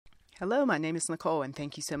Hello, my name is Nicholl, and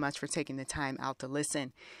thank you so much for taking the time out to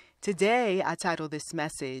listen. Today, I title this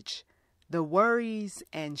message, The Worries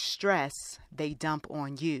and Stress They Dump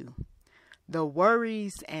on You. The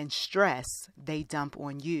worries and stress they dump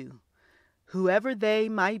on you. Whoever they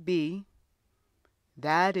might be,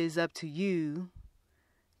 that is up to you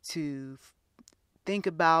to think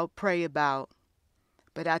about, pray about.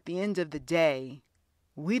 But at the end of the day,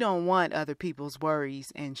 we don't want other people's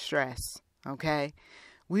worries and stress, okay?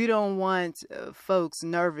 We don't want folks'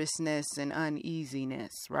 nervousness and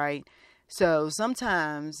uneasiness, right? So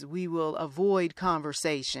sometimes we will avoid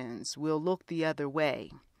conversations. We'll look the other way.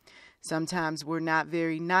 Sometimes we're not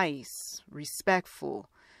very nice, respectful,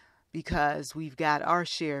 because we've got our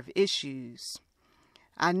share of issues.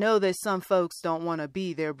 I know that some folks don't want to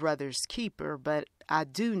be their brother's keeper, but I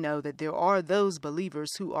do know that there are those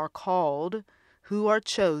believers who are called, who are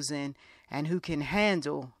chosen, and who can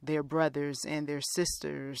handle their brothers and their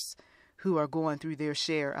sisters who are going through their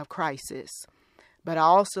share of crisis. But I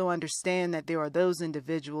also understand that there are those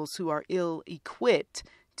individuals who are ill-equipped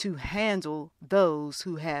to handle those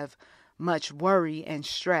who have much worry and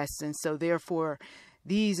stress. And so therefore,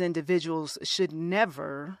 these individuals should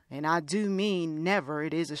never, and I do mean never,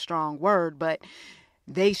 it is a strong word, but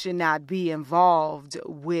they should not be involved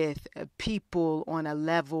with people on a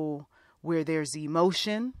level where there's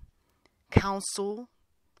emotion, counsel,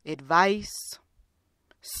 advice,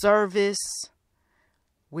 service,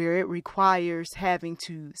 where it requires having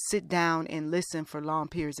to sit down and listen for long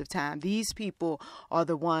periods of time. These people are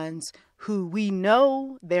the ones who we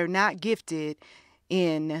know they're not gifted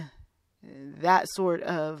in that sort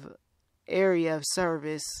of area of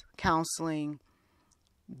service, counseling,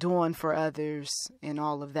 doing for others, and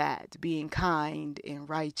all of that, being kind and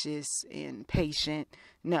righteous and patient.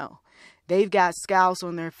 No, they've got scowls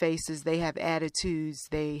on their faces. They have attitudes.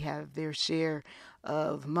 They have their share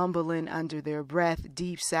of mumbling under their breath,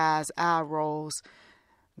 deep sighs, eye rolls,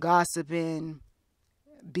 gossiping,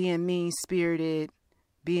 being mean-spirited,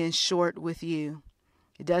 being short with you.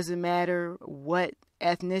 It doesn't matter what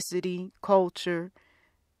ethnicity, culture,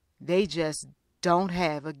 they just don't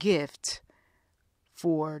have a gift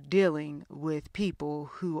for dealing with people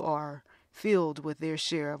who are filled with their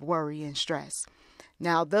share of worry and stress.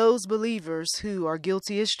 Now, those believers who are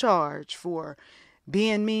guilty as charged for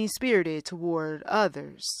being mean-spirited toward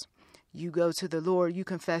others, you go to the Lord, you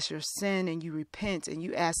confess your sin, and you repent, and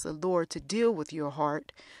you ask the Lord to deal with your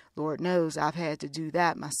heart. Lord knows I've had to do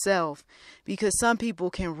that myself, because some people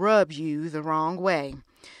can rub you the wrong way.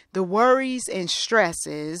 The worries and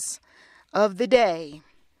stresses of the day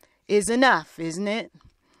is enough, isn't it?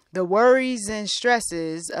 The worries and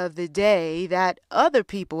stresses of the day that other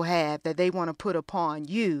people have that they want to put upon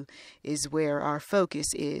you is where our focus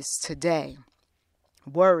is today.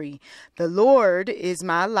 Worry. The Lord is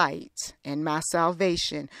my light and my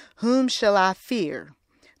salvation. Whom shall I fear?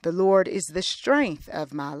 The Lord is the strength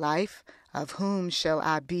of my life. Of whom shall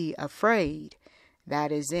I be afraid?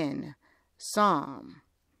 That is in Psalm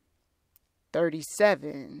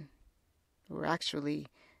 37, or actually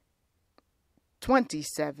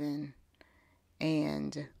 27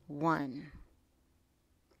 and 1.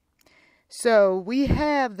 So we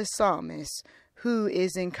have the psalmist who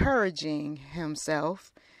is encouraging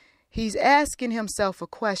himself. He's asking himself a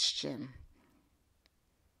question.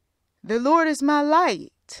 The Lord is my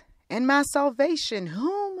light and my salvation.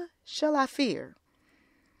 Whom shall I fear?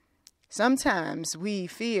 Sometimes we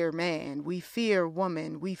fear man, we fear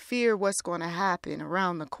woman, we fear what's going to happen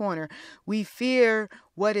around the corner. We fear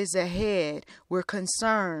what is ahead. We're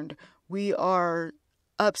concerned. We are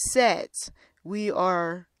upset. We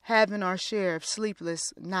are having our share of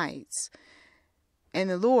sleepless nights. And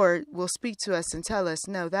the Lord will speak to us and tell us,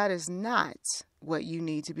 no, that is not what you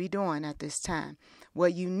need to be doing at this time.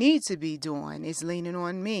 What you need to be doing is leaning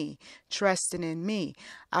on me, trusting in me.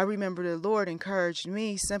 I remember the Lord encouraged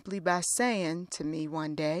me simply by saying to me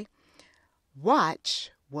one day,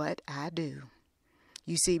 watch what I do.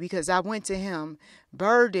 You see, because I went to him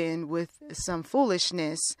burdened with some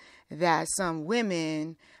foolishness that some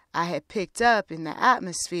women I had picked up in the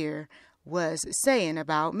atmosphere was saying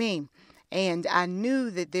about me. And I knew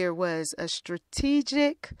that there was a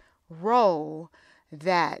strategic role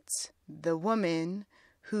that the woman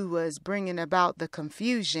who was bringing about the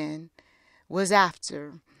confusion was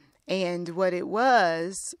after. And what it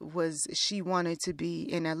was she wanted to be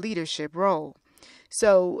in a leadership role.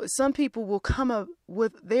 So some people will come up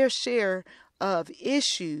with their share of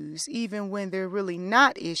issues, even when they're really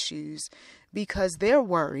not issues, because they're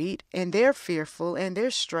worried and they're fearful and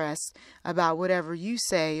they're stressed about whatever you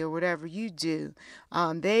say or whatever you do.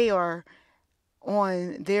 They are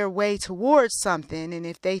on their way towards something, and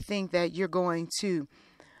if they think that you're going to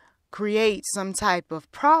create some type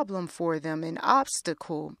of problem for them, an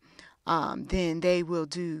obstacle, then they will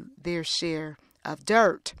do their share of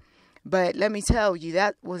dirt. But let me tell you,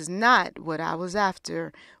 that was not what I was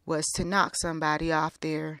after, was to knock somebody off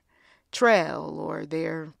their trail or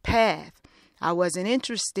their path. I wasn't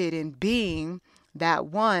interested in being that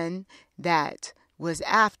one that was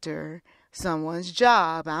after someone's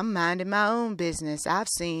job. I'm minding my own business. I've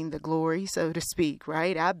seen the glory, so to speak,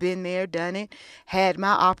 right? I've been there, done it, had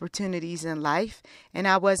my opportunities in life, and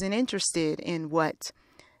I wasn't interested in what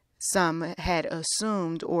some had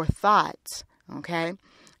assumed or thought, okay?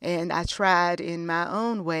 And I tried in my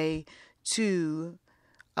own way to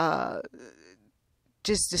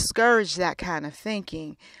just discourage that kind of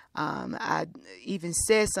thinking. I even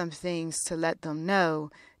said some things to let them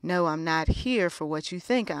know, no, I'm not here for what you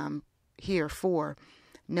think I'm here for.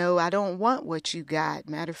 No, I don't want what you got.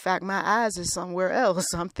 Matter of fact, my eyes are somewhere else.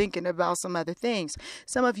 I'm thinking about some other things.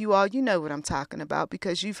 Some of you all, you know what I'm talking about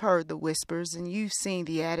because you've heard the whispers and you've seen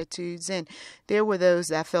the attitudes. And there were those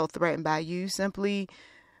that felt threatened by you simply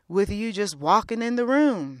with you just walking in the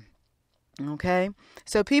room. Okay,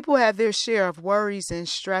 so people have their share of worries and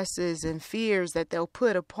stresses and fears that they'll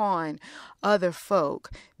put upon other folk.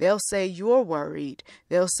 They'll say you're worried.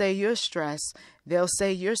 They'll say you're stressed. They'll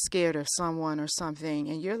say you're scared of someone or something.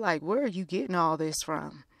 And you're like, where are you getting all this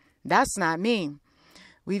from? That's not me.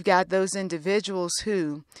 We've got those individuals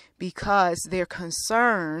who, because they're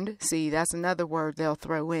concerned, see, that's another word they'll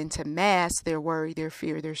throw in to mask their worry, their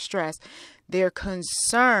fear, their stress. They're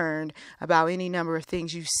concerned about any number of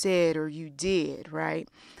things you said or you did, right?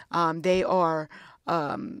 They are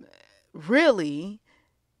really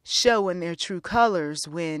showing their true colors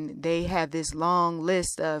when they have this long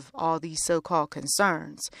list of all these so-called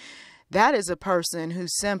concerns. That is a person who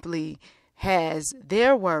simply has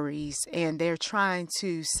their worries and they're trying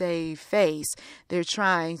to save face. They're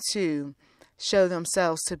trying to show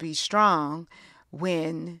themselves to be strong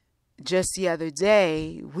when just the other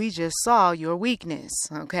day we just saw your weakness,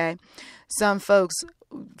 okay? Some folks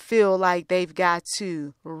feel like they've got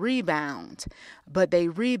to rebound, but they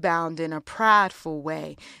rebound in a prideful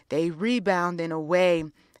way. They rebound in a way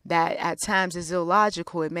that at times is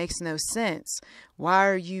illogical. It makes no sense. Why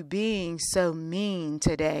are you being so mean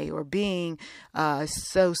today or being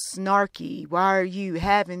so snarky? Why are you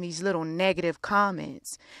having these little negative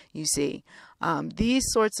comments? You see, these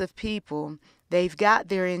sorts of people, they've got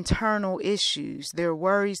their internal issues, their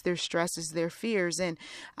worries, their stresses, their fears. And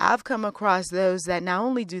I've come across those that not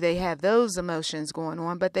only do they have those emotions going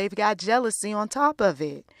on, but they've got jealousy on top of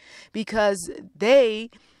it because they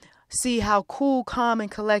see how cool, calm, and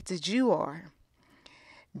collected you are.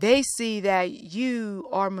 They see that you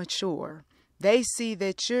are mature. They see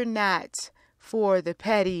that you're not for the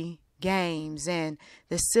petty games and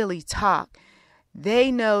the silly talk.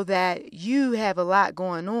 They know that you have a lot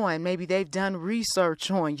going on. Maybe they've done research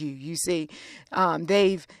on you. You see,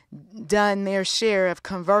 they've done their share of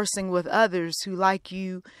conversing with others who like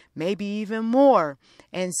you maybe even more.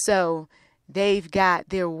 And so they've got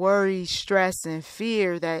their worry, stress, and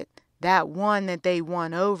fear that one that they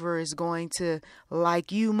won over is going to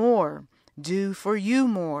like you more, do for you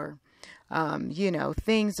more,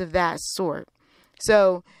 things of that sort.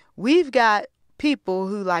 So we've got people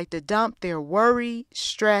who like to dump their worry,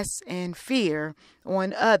 stress, and fear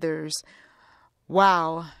on others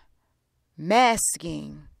while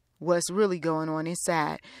masking what's really going on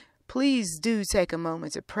inside. Please do take a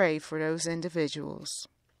moment to pray for those individuals.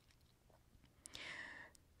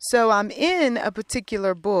 So I'm in a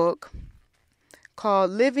particular book called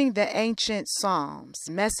Living the Ancient Psalms,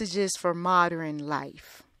 Messages for Modern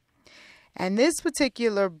Life. And this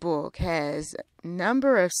particular book has a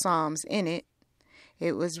number of psalms in it.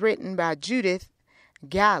 It was written by Judith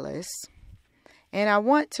Gallus. And I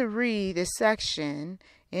want to read a section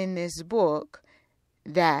in this book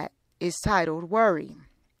that is titled Worry.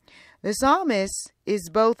 The psalmist is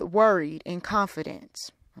both worried and confident.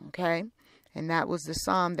 Okay? And that was the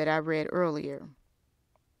psalm that I read earlier.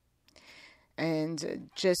 And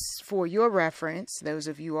just for your reference, those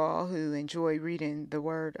of you all who enjoy reading the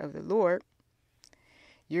word of the Lord,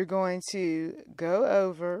 you're going to go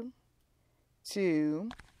over to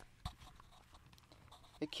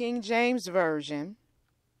the King James Version,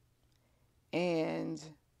 and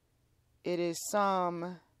it is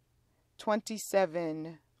Psalm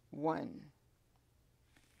 27:1.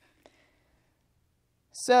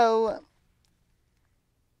 So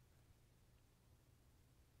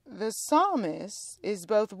the psalmist is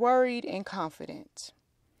both worried and confident.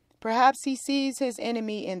 Perhaps he sees his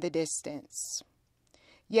enemy in the distance.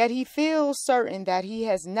 yet he feels certain that he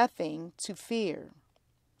has nothing to fear.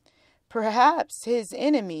 Perhaps his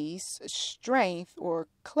enemy's strength or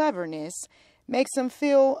cleverness makes him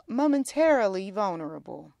feel momentarily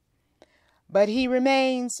vulnerable, but he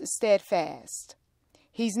remains steadfast.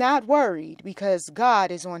 He's not worried because God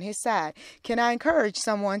is on his side. Can I encourage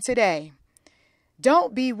someone today?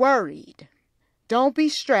 Don't be worried. Don't be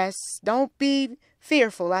stressed. Don't be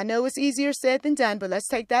fearful. I know it's easier said than done, but let's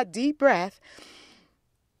take that deep breath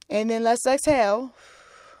and then let's exhale.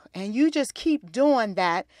 And you just keep doing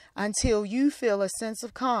that until you feel a sense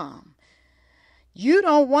of calm. You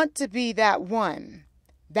don't want to be that one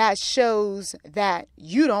that shows that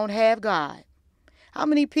you don't have God. How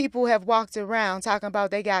many people have walked around talking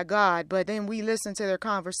about they got God, but then we listen to their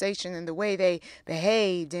conversation and the way they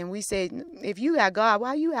behaved, and we said, if you got God, why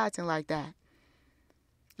are you acting like that?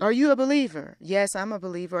 Are you a believer? Yes, I'm a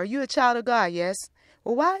believer. Are you a child of God? Yes.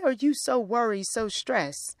 Well, why are you so worried, so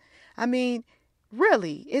stressed? I mean,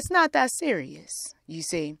 really, it's not that serious, you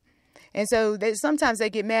see. And so sometimes they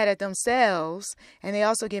get mad at themselves and they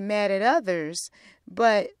also get mad at others.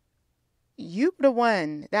 But you were the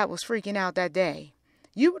one that was freaking out that day.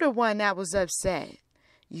 You were the one that was upset,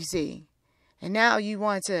 you see. And now you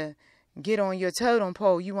want to get on your totem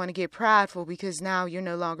pole. You want to get prideful because now you're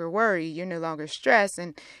no longer worried. You're no longer stressed.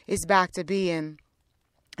 And it's back to being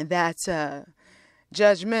that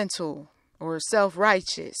judgmental or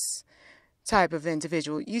self-righteous type of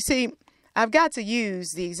individual. You see, I've got to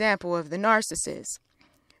use the example of the narcissist,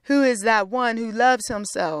 who is that one who loves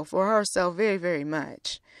himself or herself very, very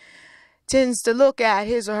much, tends to look at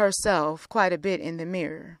his or herself quite a bit in the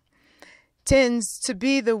mirror, tends to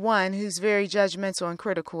be the one who's very judgmental and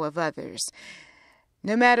critical of others.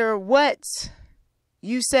 No matter what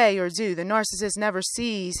you say or do, the narcissist never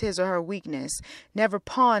sees his or her weakness, never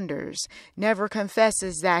ponders, never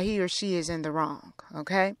confesses that he or she is in the wrong,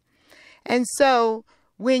 okay? And so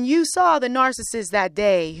when you saw the narcissist that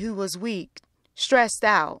day who was weak, stressed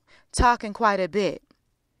out, talking quite a bit,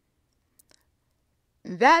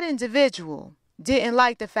 that individual didn't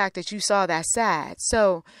like the fact that you saw that side.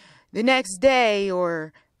 So the next day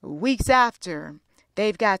or weeks after,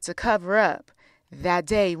 they've got to cover up that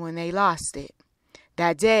day when they lost it.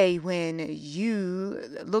 That day when you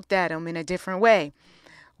looked at them in a different way.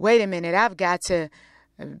 Wait a minute, I've got to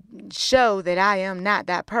show that I am not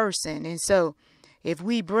that person. And so if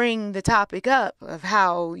we bring the topic up of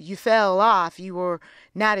how you fell off, you were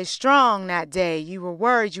not as strong that day, you were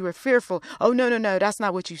worried, you were fearful. Oh, no, that's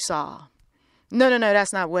not what you saw. No,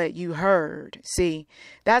 that's not what you heard. See,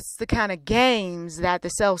 that's the kind of games that the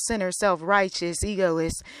self-centered, self-righteous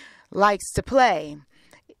egoist likes to play.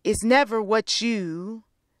 It's never what you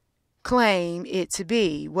claim it to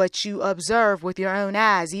be, what you observe with your own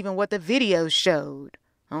eyes, even what the video showed.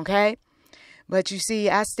 Okay? But you see,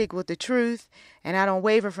 I stick with the truth and I don't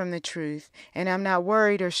waver from the truth. And I'm not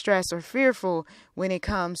worried or stressed or fearful when it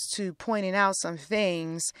comes to pointing out some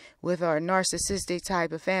things with our narcissistic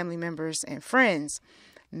type of family members and friends.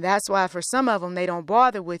 And that's why for some of them, they don't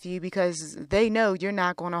bother with you because they know you're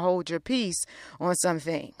not going to hold your peace on some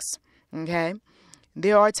things. Okay?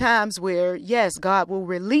 There are times where, yes, God will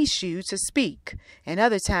release you to speak, and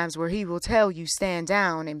other times where he will tell you stand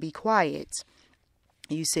down and be quiet.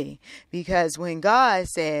 You see, because when God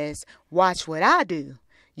says, watch what I do,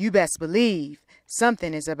 you best believe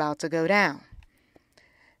something is about to go down.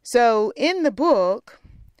 So in the book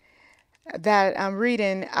that I'm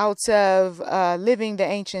reading out of Living the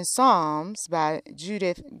Ancient Psalms by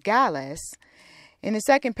Judith Gallas, in the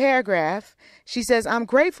second paragraph, she says, I'm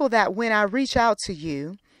grateful that when I reach out to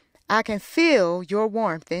you, I can feel your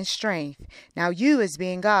warmth and strength. Now you as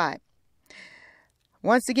being God.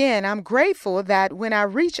 Once again, I'm grateful that when I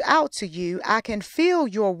reach out to you, I can feel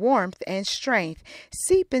your warmth and strength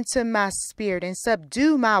seep into my spirit and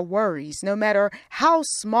subdue my worries, no matter how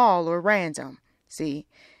small or random. See,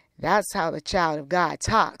 that's how the child of God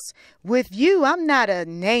talks. With you, I'm not a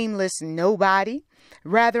nameless nobody.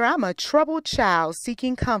 Rather, I'm a troubled child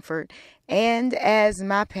seeking comfort, and as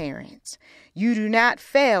my parent, you do not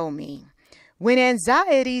fail me. When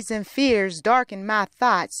anxieties and fears darken my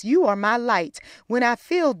thoughts, you are my light. When I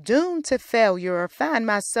feel doomed to failure or find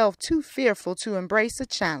myself too fearful to embrace a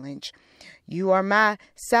challenge, you are my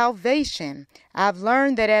salvation. I've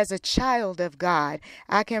learned that as a child of God,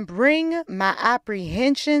 I can bring my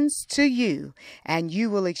apprehensions to you, and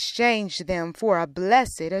you will exchange them for a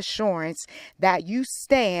blessed assurance that you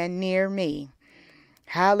stand near me.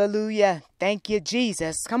 Hallelujah. Thank you,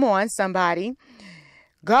 Jesus. Come on, somebody.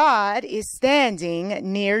 God is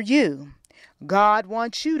standing near you. God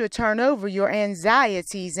wants you to turn over your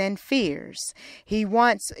anxieties and fears. He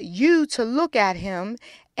wants you to look at him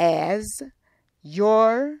as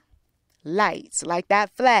your lights, like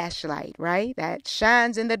that flashlight, right? That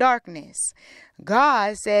shines in the darkness.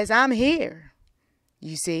 God says, I'm here.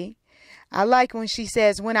 You see, I like when she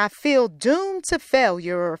says, when I feel doomed to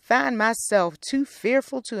failure or find myself too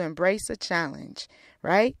fearful to embrace a challenge,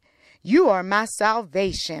 right? You are my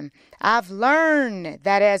salvation. I've learned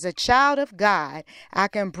that as a child of God, I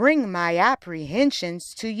can bring my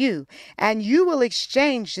apprehensions to you, and you will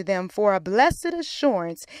exchange them for a blessed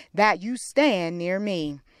assurance that you stand near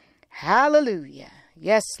me. Hallelujah.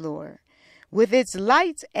 Yes, Lord. With its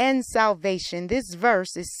light and salvation, this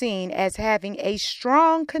verse is seen as having a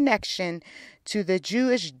strong connection to the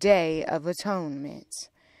Jewish Day of Atonement.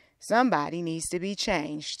 Somebody needs to be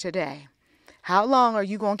changed today. How long are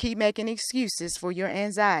you going to keep making excuses for your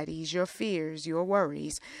anxieties, your fears, your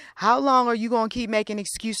worries? How long are you going to keep making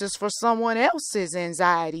excuses for someone else's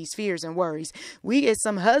anxieties, fears, and worries? We get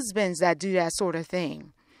some husbands that do that sort of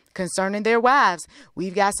thing concerning their wives.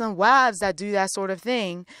 We've got some wives that do that sort of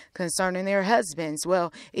thing concerning their husbands.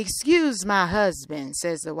 Well, excuse my husband,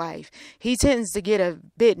 says the wife. He tends to get a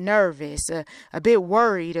bit nervous, a bit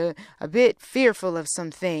worried, a bit fearful of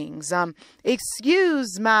some things.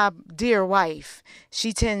 Excuse my dear wife.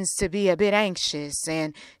 She tends to be a bit anxious,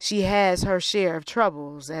 and she has her share of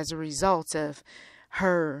troubles as a result of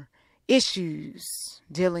her issues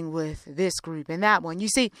dealing with this group and that one. You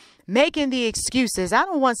see, making the excuses. I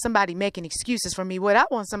don't want somebody making excuses for me. What I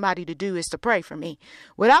want somebody to do is to pray for me.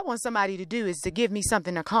 What I want somebody to do is to give me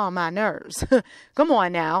something to calm my nerves. Come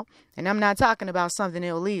on now. And I'm not talking about something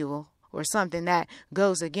illegal or something that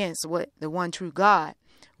goes against what the one true God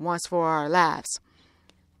wants for our lives.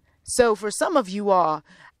 So for some of you all,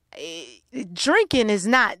 drinking is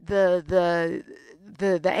not the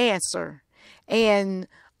answer. And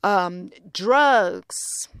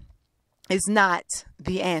drugs is not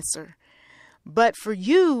the answer. But for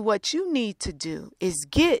you, what you need to do is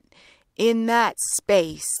get in that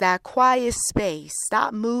space, that quiet space.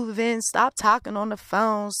 Stop moving, stop talking on the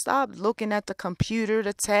phone, stop looking at the computer,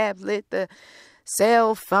 the tablet, the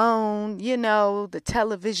cell phone, the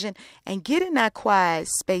television, and get in that quiet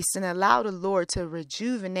space and allow the Lord to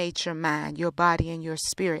rejuvenate your mind, your body, and your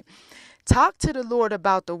spirit. Talk to the Lord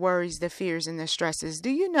about the worries, the fears, and the stresses.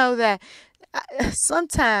 Do you know that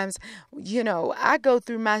sometimes, I go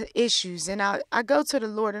through my issues and I go to the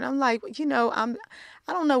Lord and I'm like, I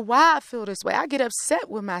don't know why I feel this way. I get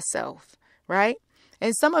upset with myself, right?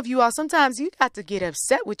 And some of you all, sometimes you got to get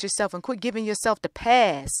upset with yourself and quit giving yourself the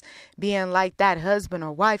pass, being like that husband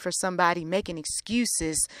or wife or somebody making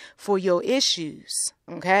excuses for your issues.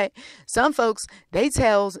 Okay. Some folks, they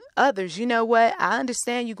tell others, you know what? I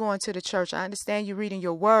understand you going to the church. I understand you reading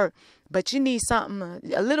your word, but you need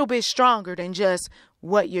something a little bit stronger than just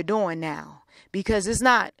what you're doing now, because it's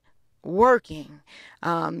not working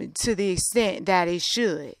to the extent that it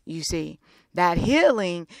should, you see. That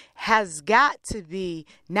healing has got to be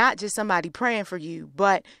not just somebody praying for you,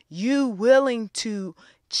 but you willing to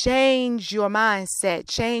change your mindset,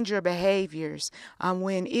 change your behaviors.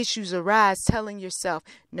 When issues arise, telling yourself,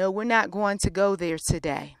 no, we're not going to go there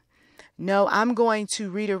today. No, I'm going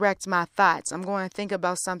to redirect my thoughts. I'm going to think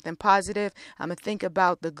about something positive. I'm going to think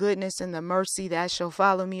about the goodness and the mercy that shall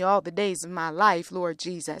follow me all the days of my life, Lord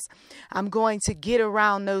Jesus. I'm going to get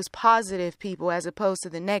around those positive people as opposed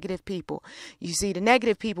to the negative people. You see, the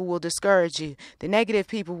negative people will discourage you. The negative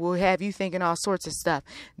people will have you thinking all sorts of stuff.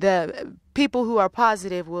 The people who are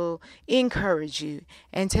positive will encourage you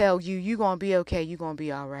and tell you, you're going to be okay. You're going to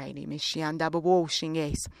be all right.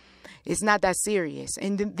 It's not that serious.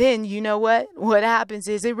 And then you know what happens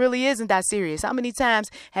is it really isn't that serious. How many times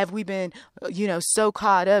have we been, so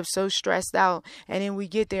caught up, so stressed out, and then we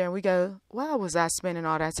get there and we go, why was I spending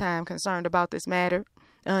all that time concerned about this matter?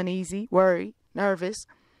 Uneasy, worried, nervous.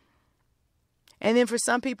 And then for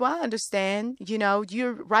some people, I understand,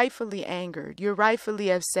 you're rightfully angered. You're rightfully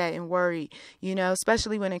upset and worried,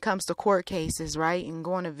 especially when it comes to court cases, right? And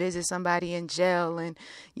going to visit somebody in jail. And,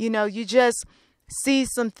 you just see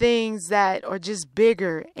some things that are just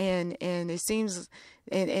bigger and it seems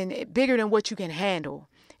and bigger than what you can handle.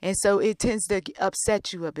 And so it tends to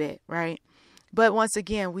upset you a bit, right? But once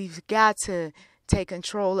again, we've got to take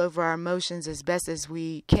control over our emotions as best as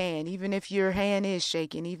we can, even if your hand is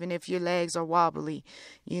shaking, even if your legs are wobbly,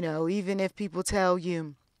 even if people tell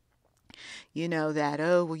you,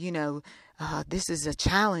 that, this is a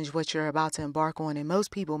challenge, what you're about to embark on. And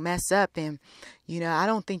most people mess up and, I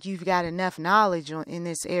don't think you've got enough knowledge in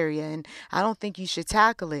this area and I don't think you should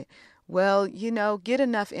tackle it. Well, get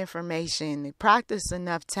enough information, practice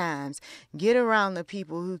enough times, get around the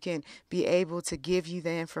people who can be able to give you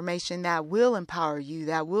the information that will empower you,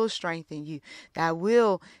 that will strengthen you, that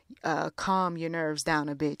will calm your nerves down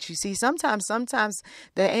a bit. You see, sometimes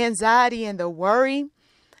the anxiety and the worry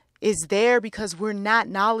is there because we're not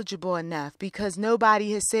knowledgeable enough, because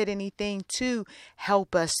nobody has said anything to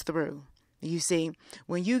help us through. You see,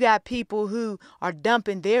 when you got people who are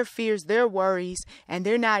dumping their fears, their worries, and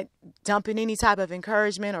they're not dumping any type of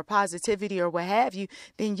encouragement or positivity or what have you,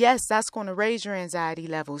 then yes, that's going to raise your anxiety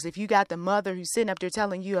levels. If you got the mother who's sitting up there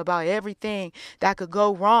telling you about everything that could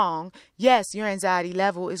go wrong, yes, your anxiety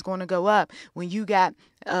level is going to go up. When you got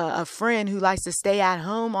a friend who likes to stay at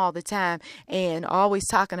home all the time and always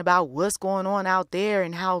talking about what's going on out there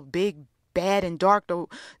and how bad and dark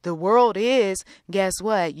the world is, guess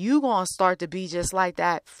what? You gonna start to be just like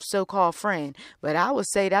that so-called friend. But I would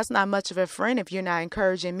say that's not much of a friend if you're not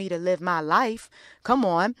encouraging me to live my life. Come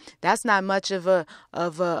on, that's not much of a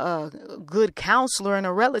good counselor and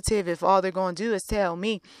a relative if all they're gonna do is tell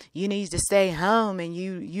me you need to stay home and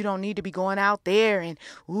you don't need to be going out there, and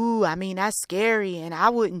that's scary and I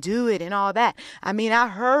wouldn't do it and all that. I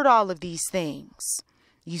heard all of these things.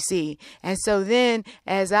 You see, and so then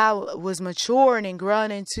as I was maturing and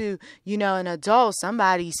growing into, an adult,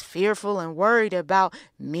 somebody's fearful and worried about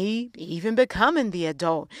me even becoming the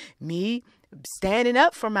adult, me standing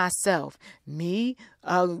up for myself, me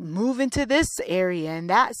moving to this area and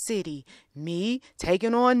that city, me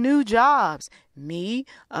taking on new jobs, me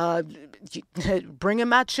bringing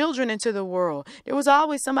my children into the world. There was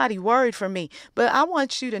always somebody worried for me. But I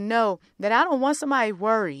want you to know that I don't want somebody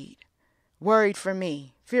worried for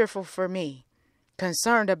me, fearful for me,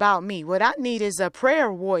 concerned about me. What I need is a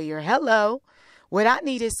prayer warrior. Hello. What I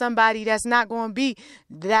need is somebody that's not going to be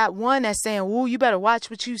that one that's saying, ooh, you better watch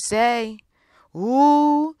what you say.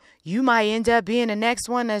 Ooh, you might end up being the next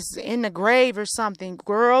one that's in the grave or something.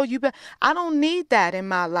 Girl, I don't need that in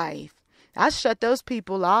my life. I shut those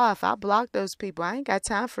people off. I block those people. I ain't got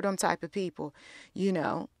time for them type of people,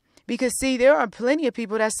 Because, see, there are plenty of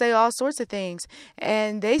people that say all sorts of things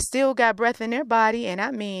and they still got breath in their body. And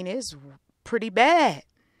it's pretty bad,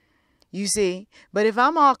 you see. But if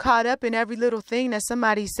I'm all caught up in every little thing that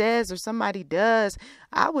somebody says or somebody does,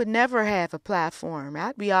 I would never have a platform.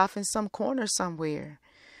 I'd be off in some corner somewhere.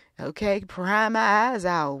 Okay, crying my eyes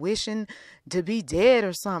out, wishing to be dead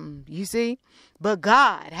or something, you see. But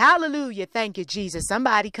God, hallelujah, thank you, Jesus.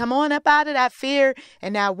 Somebody come on up out of that fear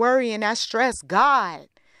and that worry and that stress. God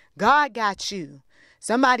got you.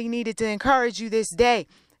 Somebody needed to encourage you this day.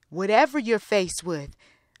 Whatever you're faced with,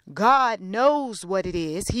 God knows what it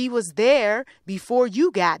is. He was there before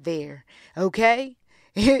you got there. Okay?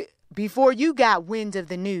 Before you got wind of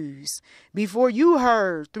the news, before you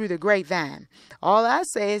heard through the grapevine. All I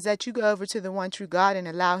say is that you go over to the one true God and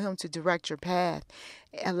allow him to direct your path.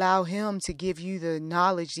 Allow him to give you the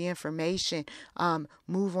knowledge, the information,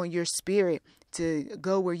 move on your spirit to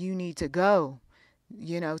go where you need to go.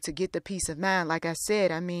 To get the peace of mind. Like I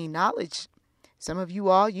said, knowledge. Some of you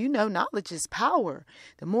all, knowledge is power.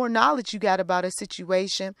 The more knowledge you got about a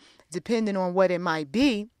situation, depending on what it might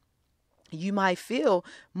be, you might feel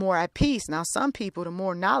more at peace. Now, some people, the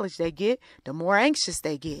more knowledge they get, the more anxious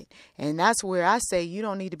they get. And that's where I say you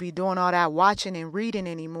don't need to be doing all that watching and reading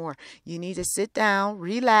anymore. You need to sit down,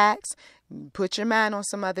 relax, put your mind on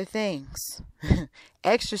some other things.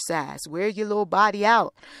 Exercise, wear your little body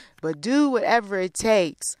out, but do whatever it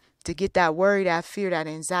takes to get that worry, that fear, that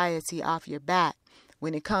anxiety off your back.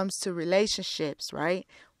 When it comes to relationships, right?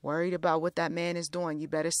 Worried about what that man is doing, you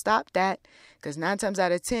better stop that. Because 9 times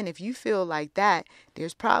out of 10, if you feel like that,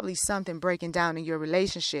 there's probably something breaking down in your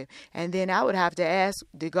relationship. And then I would have to ask,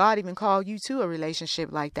 did God even call you to a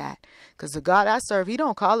relationship like that? Because the God I serve, he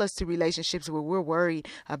don't call us to relationships where we're worried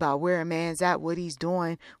about where a man's at, what he's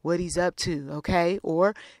doing, what he's up to, okay?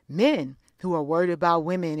 Or men who are worried about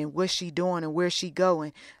women and what she doing and where she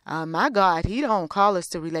going. My God, he don't call us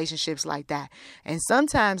to relationships like that. And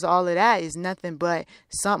sometimes all of that is nothing but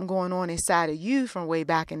something going on inside of you from way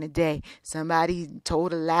back in the day. Somebody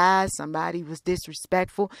told a lie. Somebody was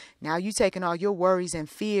disrespectful. Now you taking all your worries and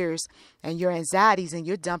fears and your anxieties and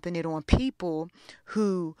you're dumping it on people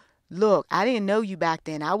who, look, I didn't know you back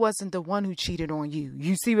then. I wasn't the one who cheated on you.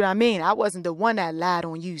 You see what I mean? I wasn't the one that lied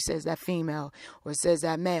on you, says that female or says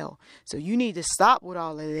that male. So you need to stop with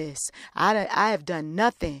all of this. I have done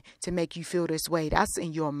nothing to make you feel this way. That's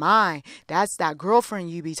in your mind. That's that girlfriend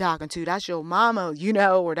you be talking to. That's your mama,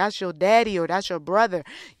 or that's your daddy or that's your brother.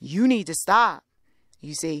 You need to stop.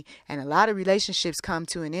 You see, and a lot of relationships come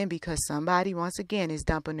to an end because somebody, once again, is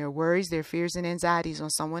dumping their worries, their fears, and anxieties on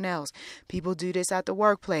someone else. People do this at the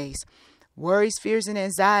workplace. Worries, fears, and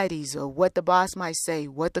anxieties of what the boss might say,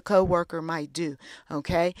 what the coworker might do.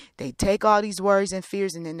 Okay? They take all these worries and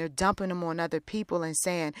fears and then they're dumping them on other people and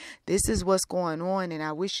saying, this is what's going on and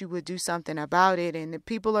I wish you would do something about it. And the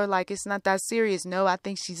people are like, it's not that serious. No, I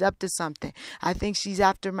think she's up to something. I think she's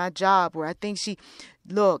after my job, or I think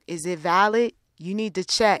look, is it valid? You need to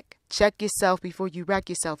check yourself before you wreck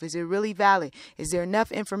yourself. Is it really valid? Is there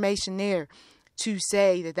enough information there to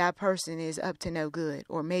say that that person is up to no good?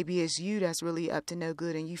 Or maybe it's you that's really up to no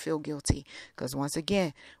good and you feel guilty. Because once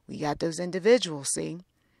again, we got those individuals, see?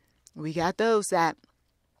 We got those that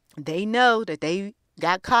they know that they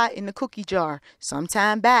got caught in the cookie jar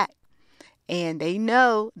sometime back. And they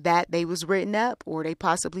know that they was written up, or they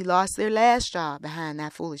possibly lost their last job behind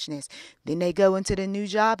that foolishness. Then they go into the new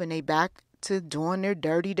job and they back to doing their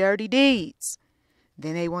dirty, dirty deeds.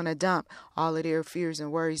 Then they want to dump all of their fears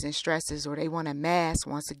and worries and stresses, or they want to mask,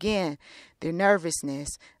 once again, their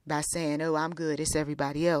nervousness by saying, oh, I'm good, it's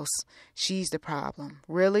everybody else. She's the problem.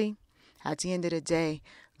 Really? At the end of the day,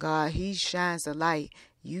 God, He shines the light.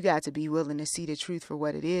 You got to be willing to see the truth for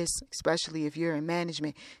what it is, especially if you're in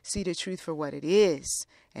management. See the truth for what it is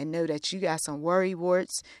and know that you got some worry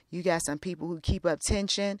warts. You got some people who keep up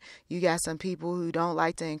tension. You got some people who don't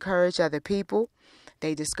like to encourage other people.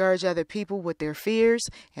 They discourage other people with their fears,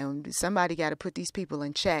 and somebody got to put these people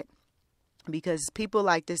in check, because people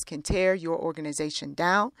like this can tear your organization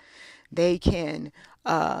down. They can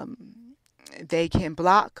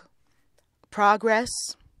block progress.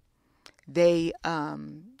 They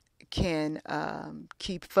can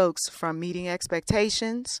keep folks from meeting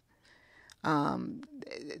expectations.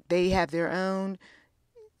 They have their own,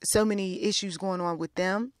 so many issues going on with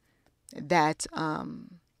them that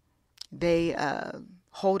they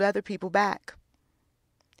hold other people back.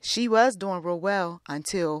 She was doing real well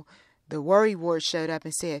until the worry ward showed up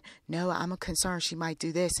and said, no, I'm concerned she might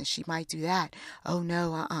do this and she might do that. Oh,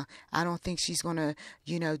 no, I don't think she's going to,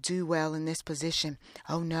 do well in this position.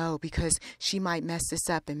 Oh, no, because she might mess this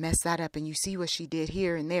up and mess that up. And you see what she did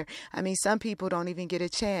here and there. I mean, some people don't even get a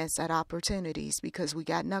chance at opportunities because we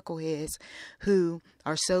got knuckleheads who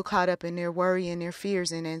are so caught up in their worry and their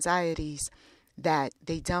fears and anxieties that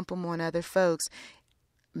they dump them on other folks,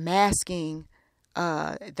 masking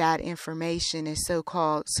that information as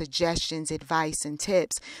so-called suggestions, advice, and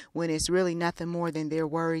tips, when it's really nothing more than their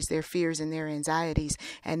worries, their fears, and their anxieties.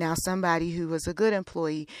 And now somebody who was a good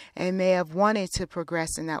employee and may have wanted to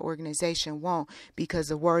progress in that organization won't, because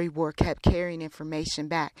the worry ward kept carrying information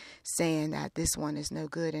back saying that this one is no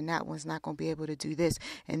good and that one's not going to be able to do this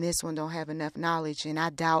and this one don't have enough knowledge and I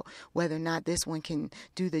doubt whether or not this one can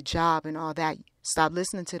do the job and all that. Stop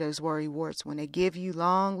listening to those worry warts. When they give you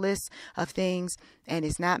long lists of things and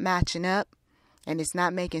it's not matching up and it's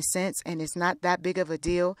not making sense and it's not that big of a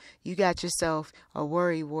deal, you got yourself a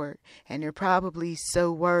worry wart. And they're probably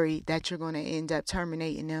so worried that you're going to end up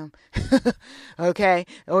terminating them. Okay?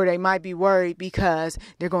 Or they might be worried because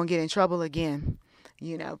they're going to get in trouble again.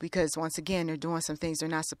 Because once again, they're doing some things they're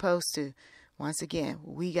not supposed to. Once again,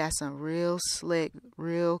 we got some real slick,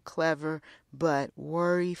 real clever, but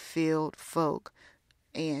worry-filled folk.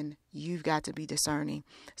 And you've got to be discerning.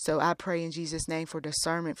 So I pray in Jesus' name for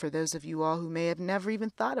discernment for those of you all who may have never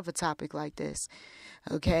even thought of a topic like this.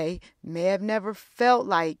 Okay? May have never felt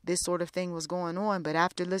like this sort of thing was going on. But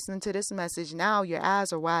after listening to this message, now your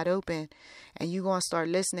eyes are wide open. And you're going to start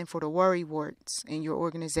listening for the worry warts in your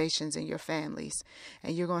organizations and your families.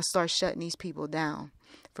 And you're going to start shutting these people down.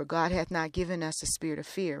 For God hath not given us a spirit of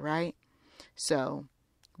fear, right? So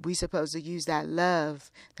we supposed to use that love,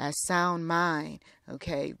 that sound mind,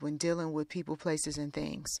 okay, when dealing with people, places, and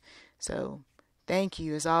things. So thank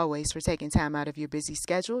you, as always, for taking time out of your busy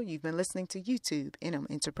schedule. You've been listening to YouTube,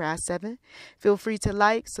 Enterprise 7. Feel free to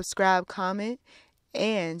like, subscribe, comment,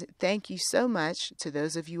 and thank you so much to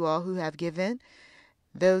those of you all who have given.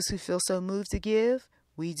 Those who feel so moved to give,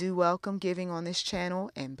 we do welcome giving on this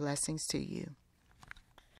channel, and blessings to you.